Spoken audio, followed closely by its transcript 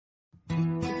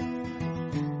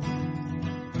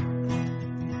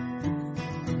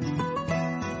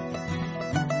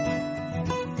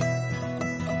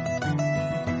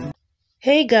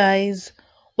Hey guys,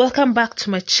 welcome back to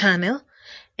my channel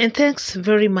and thanks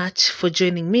very much for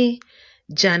joining me.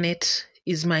 Janet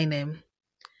is my name.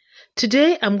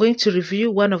 Today I'm going to review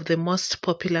one of the most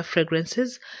popular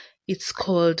fragrances. It's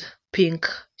called Pink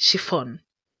Chiffon.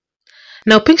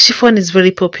 Now Pink Chiffon is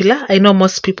very popular. I know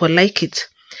most people like it.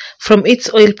 From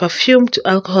its oil perfume to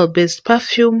alcohol-based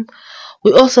perfume,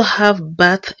 we also have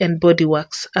bath and body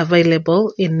wax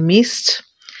available in mist,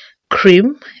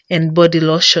 cream and body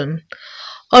lotion.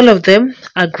 All of them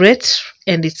are great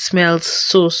and it smells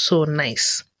so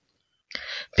nice.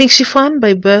 Pink Chiffon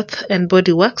by Bath and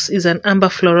Body Works is an amber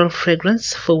floral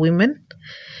fragrance for women.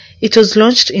 It was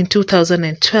launched in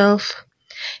 2012.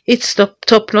 Its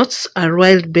top notes are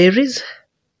wild berries,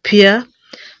 pear,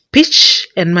 peach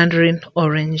and mandarin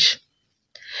orange.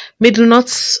 Middle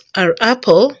notes are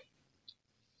apple,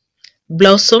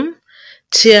 blossom,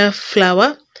 tear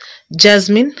flower,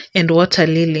 jasmine and water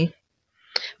lily.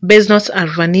 Base notes are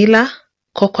vanilla,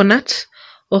 coconut,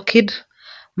 orchid,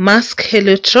 musk,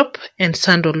 heliotrope, and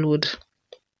sandalwood.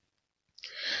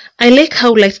 I like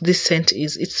how light this scent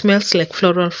is. It smells like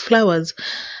floral flowers.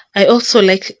 I also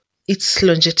like its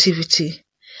longevity.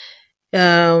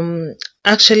 Actually,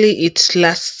 it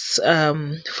lasts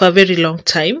for a very long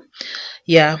time.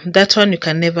 Yeah, that one you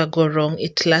can never go wrong.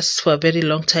 It lasts for a very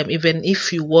long time. Even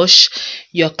if you wash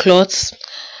your clothes,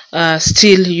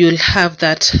 still you'll have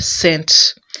that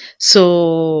scent.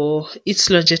 So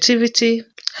its longevity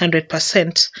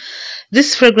 100%.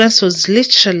 This fragrance was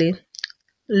literally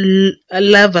a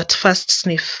love at first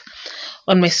sniff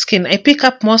on my skin. I pick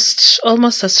up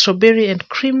almost a strawberry and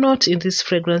cream note in this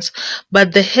fragrance,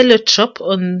 but the heliotrope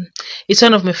it's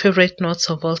one of my favorite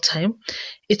notes of all time.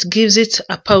 It gives it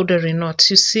a powdery note.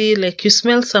 You see, like you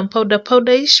smell some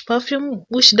powderish perfume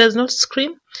which does not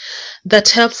scream. That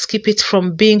helps keep it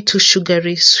from being too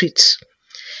sugary sweet.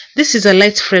 This is a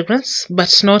light fragrance,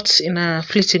 but not in a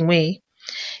fleeting way.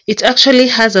 It actually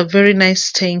has a very nice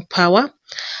staying power.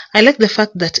 I like the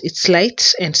fact that it's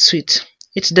light and sweet.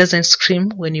 It doesn't scream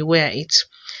when you wear it.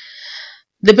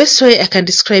 The best way I can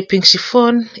describe Pink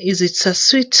Chiffon is it's a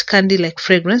sweet candy-like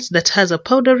fragrance that has a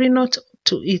powdery note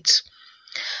to it.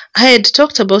 I had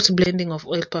talked about blending of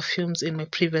oil perfumes in my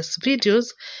previous videos.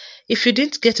 If you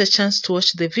didn't get a chance to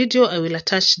watch the video, I will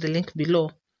attach the link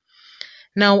below.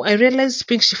 Now, I realized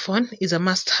Pink Chiffon is a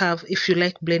must-have if you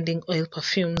like blending oil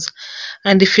perfumes.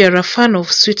 And if you're a fan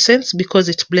of sweet scents, because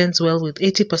it blends well with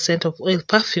 80% of oil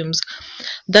perfumes,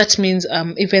 that means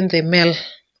even the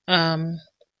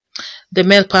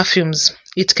male perfumes,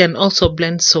 it can also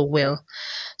blend so well.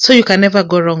 So you can never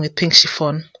go wrong with Pink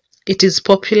Chiffon. It is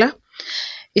popular.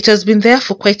 It has been there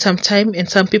for quite some time, and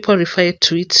some people refer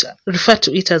to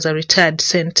it as a retired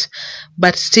scent,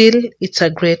 but still, it's a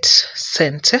great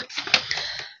scent.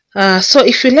 So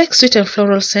if you like sweet and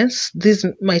floral scents, this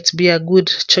might be a good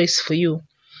choice for you.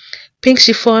 Pink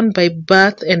Chiffon by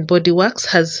Bath and Body Works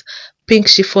has Pink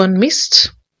Chiffon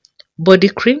Mist, body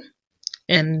cream,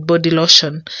 and body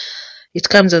lotion. It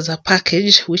comes as a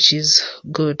package, which is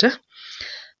good.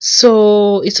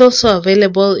 So it's also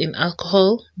available in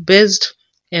alcohol-based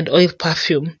and oil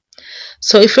perfume.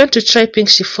 So if you want to try Pink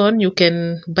Chiffon, you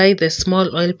can buy the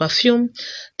small oil perfume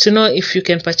to know if you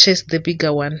can purchase the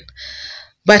bigger one.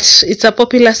 But it's a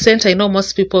popular scent. I know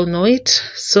most people know it.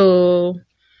 So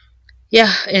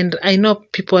yeah, and I know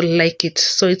people like it.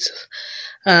 So it's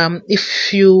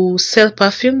if you sell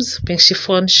perfumes, Pink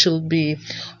Chiffon should be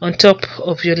on top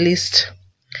of your list.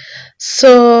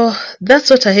 So that's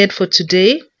what I had for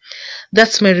today.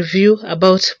 That's my review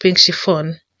about Pink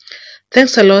Chiffon.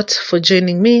 Thanks a lot for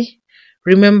joining me.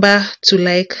 Remember to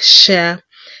like, share,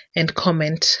 and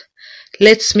comment.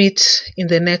 Let's meet in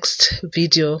the next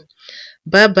video.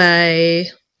 Bye bye.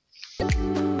 I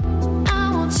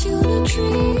want you to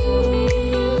dream.